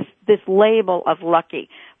 somehow this label of lucky.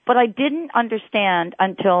 But I didn't understand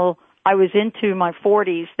until I was into my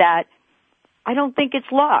 40s that I don't think it's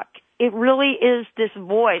luck. It really is this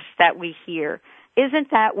voice that we hear.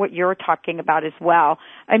 Isn't that what you're talking about as well?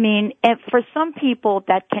 I mean, and for some people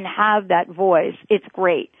that can have that voice, it's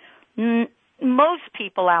great. Most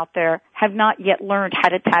people out there have not yet learned how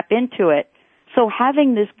to tap into it. So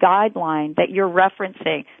having this guideline that you're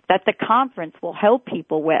referencing, that the conference will help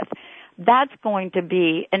people with, that's going to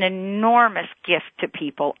be an enormous gift to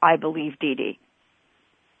people, I believe, DeDe.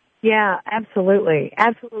 Yeah, absolutely.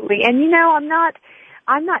 Absolutely. And you know,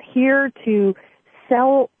 I'm not here to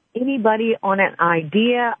sell anybody on an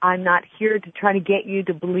idea. I'm not here to try to get you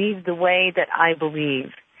to believe the way that I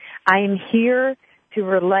believe. I am here to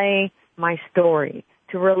relay my story,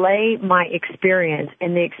 to relay my experience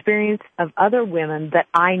and the experience of other women that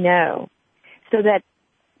I know, so that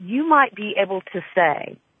you might be able to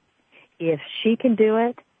say, if she can do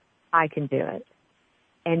it, I can do it.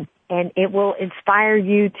 And it will inspire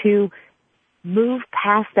you to move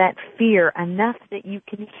past that fear enough that you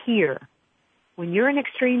can hear. When you're in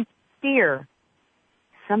extreme fear,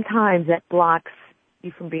 sometimes that blocks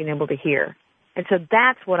you from being able to hear. And so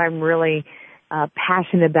that's what I'm really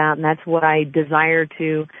passionate about, and that's what I desire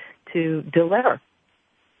to deliver.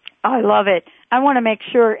 I love it. I want to make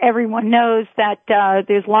sure everyone knows that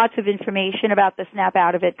there's lots of information about the Snap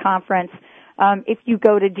Out of It conference. If you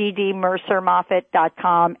go to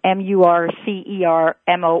DeDeMurcerMoffett.com,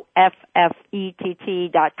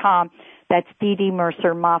 MurcerMoffett.com, that's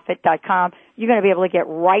DeDeMurcerMoffett.com, you're going to be able to get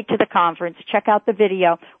right to the conference, check out the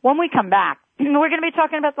video. When we come back, we're going to be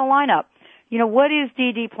talking about the lineup. You know, what is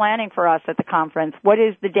DeDe planning for us at the conference? What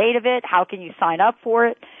is the date of it? How can you sign up for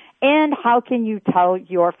it? And how can you tell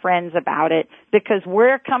your friends about it? Because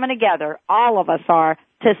we're coming together, all of us are,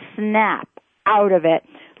 to snap out of it.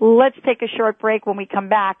 Let's take a short break. When we come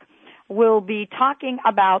back, we'll be talking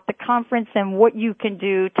about the conference and what you can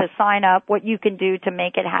do to sign up, what you can do to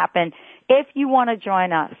make it happen. If you want to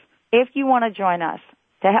join us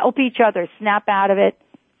to help each other snap out of it,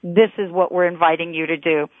 this is what we're inviting you to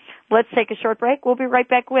do. Let's take a short break. We'll be right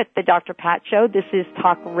back with the Dr. Pat Show. This is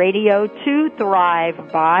Talk Radio to Thrive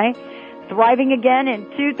By. Thriving again in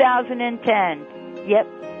 2010. Yep,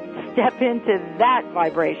 step into that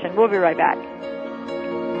vibration. We'll be right back.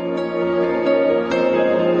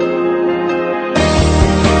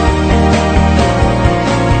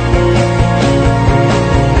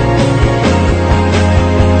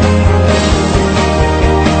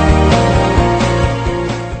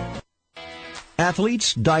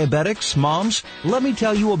 Athletes, diabetics, moms, let me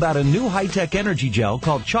tell you about a new high-tech energy gel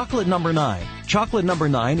called Chocolate No. 9. Chocolate No.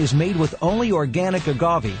 9 is made with only organic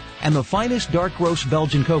agave and the finest dark roast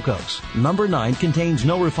Belgian cocos. No. 9 contains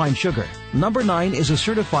no refined sugar. No. 9 is a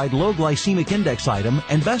certified low glycemic index item,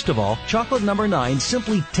 and best of all, Chocolate No. 9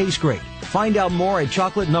 simply tastes great. Find out more at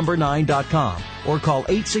chocolatenumber9.com or call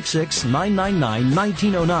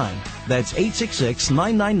 866-999-1909. That's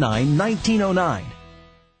 866-999-1909.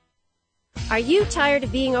 Are you tired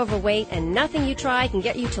of being overweight and nothing you try can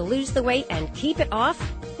get you to lose the weight and keep it off?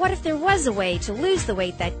 What if there was a way to lose the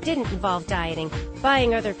weight that didn't involve dieting,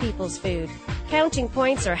 buying other people's food, counting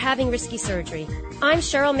points, or having risky surgery? I'm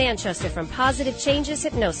Cheryl Manchester from Positive Changes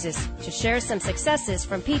Hypnosis to share some successes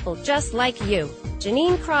from people just like you.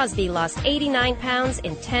 Janine Crosby lost 89 pounds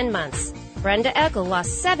in 10 months. Brenda Eckel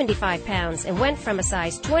lost 75 pounds and went from a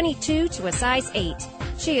size 22 to a size 8.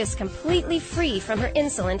 She is completely free from her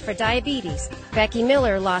insulin for diabetes. Becky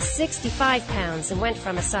Miller lost 65 pounds and went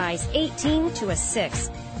from a size 18 to a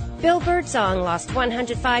 6. Bill Birdsong lost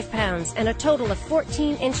 105 pounds and a total of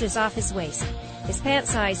 14 inches off his waist. His pant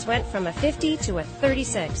size went from a 50 to a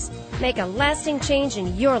 36. Make a lasting change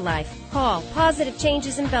in your life. Call Positive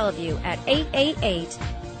Changes in Bellevue at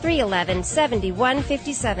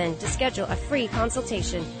 888-311-7157 to schedule a free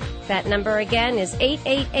consultation. That number again is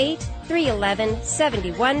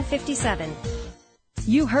 888-311-7157.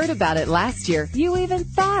 You heard about it last year. You even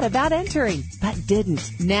thought about entering, but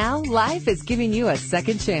didn't. Now, life is giving you a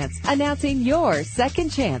second chance. Announcing your second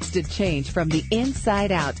chance to change from the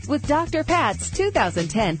inside out with Dr. Pat's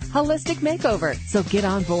 2010 Holistic Makeover. So get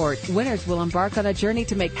on board. Winners will embark on a journey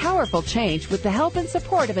to make powerful change with the help and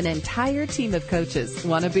support of an entire team of coaches.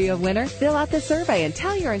 Want to be a winner? Fill out the survey and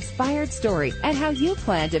tell your inspired story and how you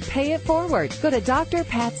plan to pay it forward. Go to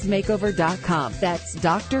drpatsmakeover.com. That's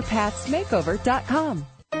drpatsmakeover.com.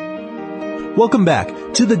 Welcome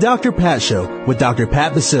back to the Dr. Pat Show with Dr.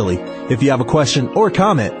 Pat Basili. If you have a question or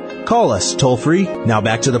comment, Call us toll-free. Now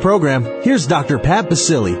back to the program. Here's Dr. Pat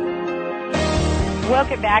Basile.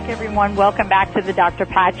 Welcome back, everyone. Welcome back to the Dr.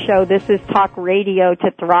 Pat Show. This is Talk Radio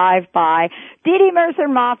to Thrive by. DeDe Murcer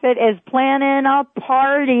Moffett is planning a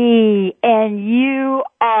party, and you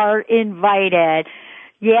are invited.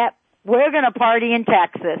 Yep, we're going to party in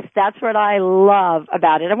Texas. That's what I love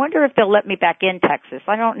about it. I wonder if they'll let me back in Texas.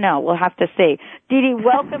 I don't know. We'll have to see. DeDe,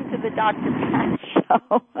 welcome to the Dr. Pat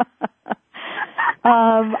Show.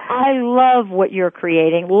 I love what you're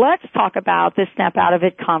creating. Let's talk about the Snap Out of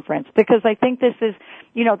It conference, because I think this is,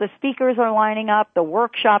 the speakers are lining up, the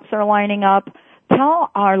workshops are lining up.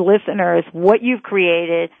 Tell our listeners what you've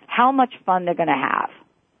created, how much fun they're going to have.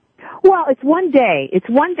 Well, it's one day. It's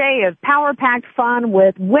one day of power-packed fun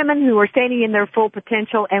with women who are standing in their full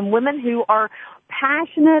potential and women who are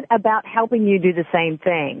passionate about helping you do the same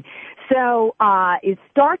thing. So it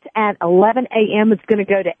starts at 11 a.m. It's going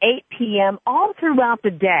to go to 8 p.m. all throughout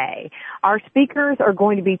the day. Our speakers are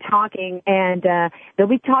going to be talking, and they'll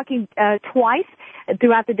be talking twice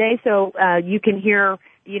throughout the day, so you can hear,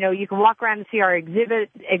 you can walk around and see our exhibitors,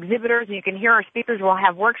 and you can hear our speakers. We'll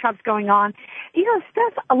have workshops going on.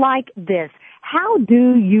 Stuff like this. How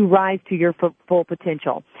do you rise to your full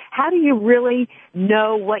potential? How do you really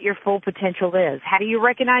know what your full potential is? How do you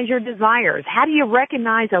recognize your desires? How do you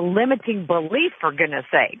recognize a limiting belief, for goodness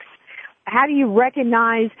sakes? How do you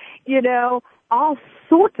recognize, all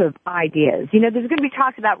sorts of ideas? There's going to be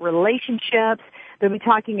talks about relationships. They'll be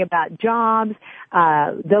talking about jobs.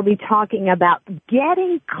 They'll be talking about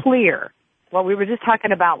getting clear. What we were just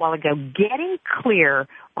talking about a while ago, getting clear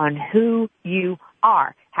on who you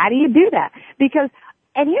are. How do you do that?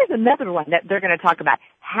 And here's another one that they're going to talk about.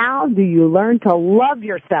 How do you learn to love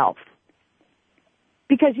yourself?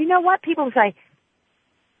 Because you know what? People say,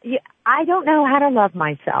 I don't know how to love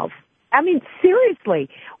myself. I mean, seriously,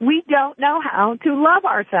 we don't know how to love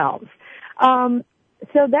ourselves.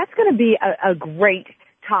 So that's going to be a great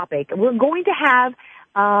topic. We're going to have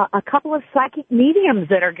a couple of psychic mediums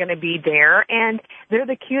that are going to be there, and they're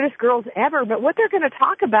the cutest girls ever. But what they're going to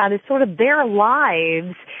talk about is sort of their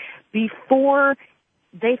lives before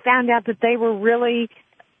they found out that they were really,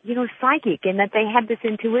 psychic, and that they had this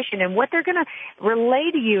intuition. And what they're going to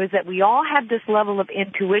relay to you is that we all have this level of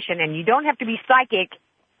intuition, and you don't have to be psychic.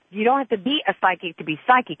 You don't have to be a psychic to be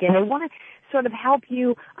psychic. And they want to sort of help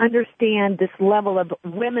you understand this level of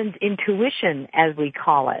women's intuition, as we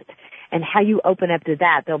call it, and how you open up to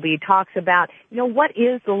that. There'll be talks about, what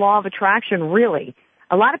is the law of attraction really?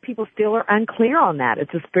 A lot of people still are unclear on that.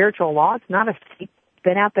 It's a spiritual law. It's not it's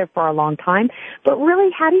been out there for a long time. But really,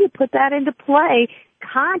 how do you put that into play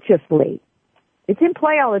consciously? It's in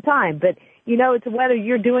play all the time, but it's whether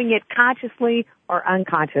you're doing it consciously or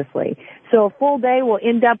unconsciously. So a full day will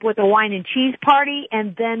end up with a wine and cheese party,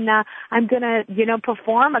 and then I'm going to,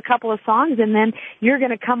 perform a couple of songs, and then you're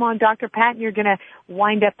going to come on Dr. Pat, and you're going to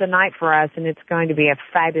wind up the night for us, and it's going to be a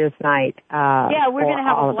fabulous night. Yeah, we're going to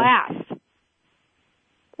have a blast.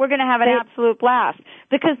 We're going to have an absolute blast,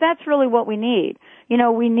 because that's really what we need.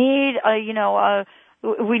 We need,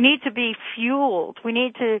 we need to be fueled. We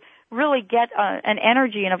need to really get an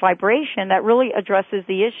energy and a vibration that really addresses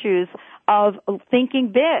the issues of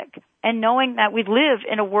thinking big and knowing that we live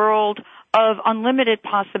in a world of unlimited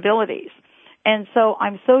possibilities. And so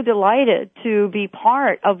I'm so delighted to be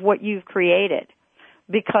part of what you've created,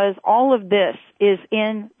 because all of this is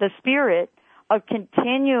in the spirit of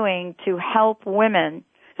continuing to help women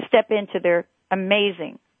step into their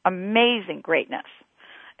amazing, amazing greatness.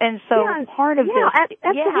 And so part of this...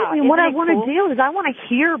 Absolutely. And what I want to do is I want to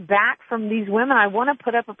hear back from these women. I want to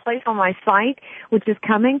put up a place on my site, which is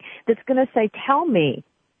coming, that's going to say, tell me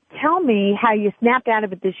how you snapped out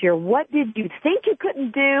of it this year. What did you think you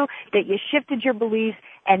couldn't do that you shifted your beliefs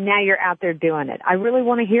and now you're out there doing it? I really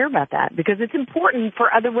want to hear about that, because it's important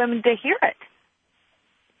for other women to hear it.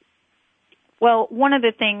 Well, one of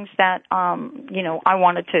the things that, I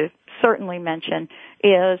wanted to certainly mention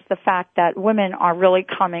is the fact that women are really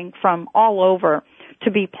coming from all over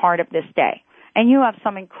to be part of this day. And you have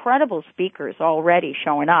some incredible speakers already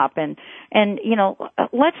showing up. And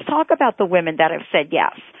let's talk about the women that have said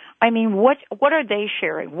yes. I mean, what are they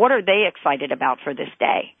sharing? What are they excited about for this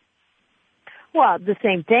day? Well, the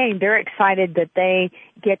same thing. They're excited that they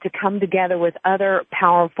get to come together with other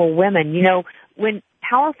powerful women. When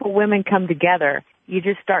powerful women come together, you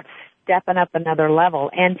just start stepping up another level.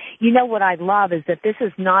 And what I love is that this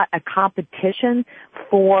is not a competition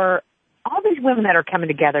for all these women that are coming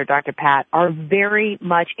together. Dr. Pat, are very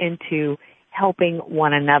much into helping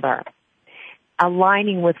one another,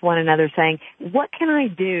 aligning with one another, saying, what can I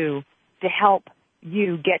do to help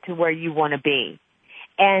you get to where you want to be?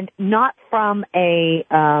 and not from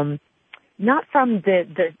the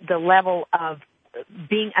level of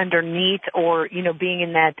being underneath or, being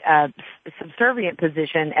in that subservient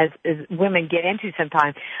position as women get into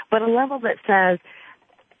sometimes, but a level that says,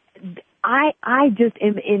 I just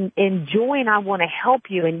am in joy and I want to help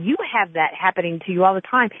you, and you have that happening to you all the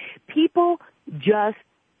time. People just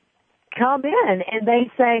come in and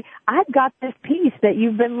they say, I've got this piece that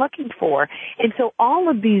you've been looking for. And so all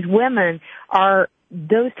of these women are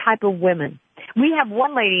those type of women. We have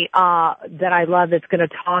one lady that I love that's going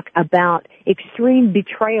to talk about extreme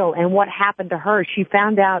betrayal and what happened to her. She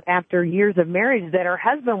found out after years of marriage that her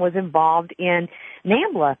husband was involved in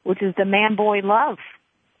NAMBLA, which is the man-boy love.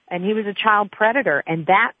 And he was a child predator, and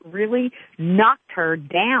that really knocked her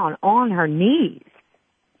down on her knees.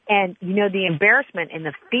 And, the embarrassment and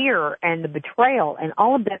the fear and the betrayal and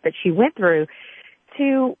all of that she went through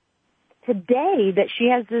to today that she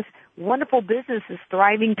has this wonderful business, this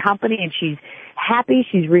thriving company, and she's happy,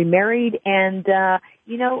 she's remarried, and,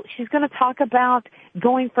 she's going to talk about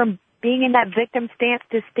going from being in that victim stance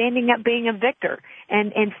to standing up being a victor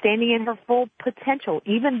and standing in her full potential,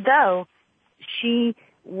 even though she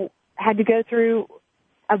had to go through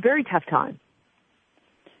a very tough time.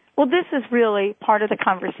 Well, this is really part of the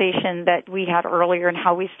conversation that we had earlier and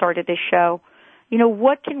how we started this show.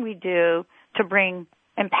 What can we do to bring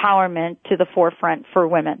empowerment to the forefront for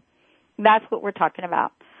women? That's what we're talking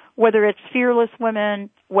about. Whether it's fearless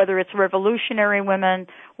women, whether it's revolutionary women,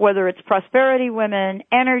 whether it's prosperity women,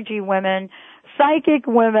 energy women, psychic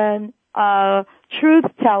women, truth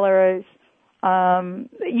tellers,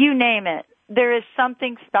 you name it. There is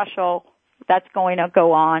something special that's going to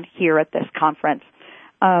go on here at this conference.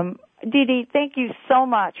 DeDe, thank you so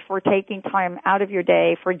much for taking time out of your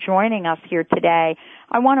day for joining us here today.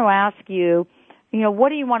 I want to ask you, what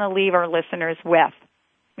do you want to leave our listeners with?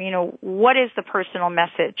 What is the personal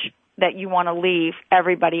message that you want to leave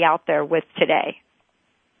everybody out there with today?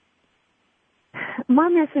 My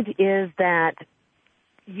message is that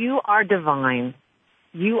you are divine.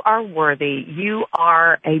 You are worthy. You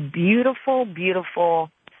are a beautiful,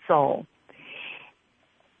 beautiful soul.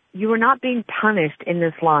 You are not being punished in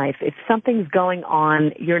this life. If something's going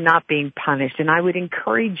on, you're not being punished. And I would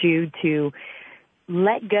encourage you to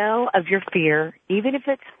let go of your fear, even if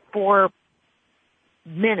it's for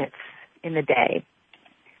minutes in the day.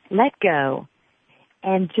 Let go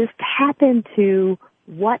and just tap into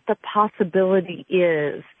what the possibility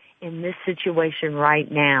is in this situation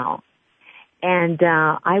right now. And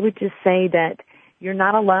I would just say that you're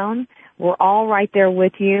not alone. We're all right there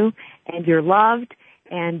with you, and you're loved,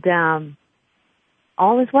 and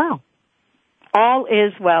all is well. All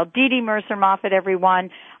is well. DeDe Murcer Moffett, everyone.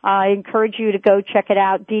 I encourage you to go check it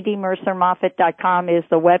out. DeDeMurcerMoffett.com is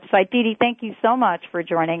the website. DeDe, thank you so much for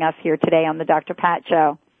joining us here today on the Dr. Pat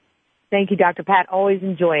Show. Thank you, Dr. Pat. Always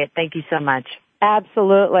enjoy it. Thank you so much.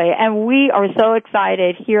 Absolutely. And we are so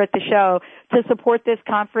excited here at the show to support this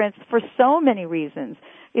conference for so many reasons.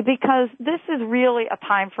 Because this is really a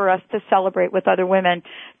time for us to celebrate with other women,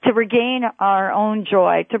 to regain our own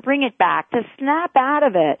joy, to bring it back, to snap out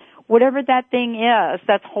of it, whatever that thing is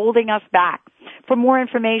that's holding us back. For more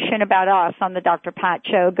information about us on the Dr. Pat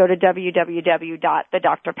Show, go to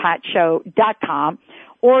www.thedrpatshow.com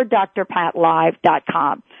or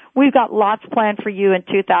drpatlive.com. We've got lots planned for you in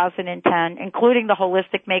 2010, including the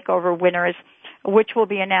Holistic Makeover winners, which will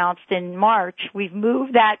be announced in March. We've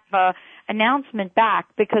moved that announcement back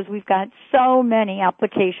because we've got so many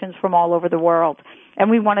applications from all over the world.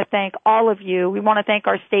 And we want to thank all of you. We want to thank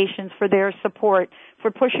our stations for their support,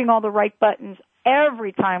 for pushing all the right buttons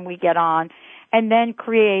every time we get on, and then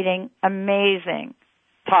creating amazing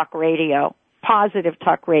talk radio, positive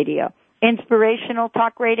talk radio, inspirational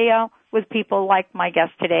talk radio with people like my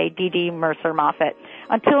guest today, DeDe Murcer Moffett.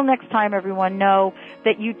 Until next time, everyone, know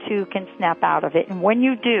that you too can snap out of it. And when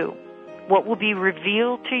you do, what will be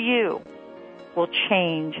revealed to you will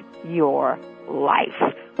change your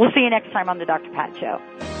life. We'll see you next time on the Dr. Pat Show.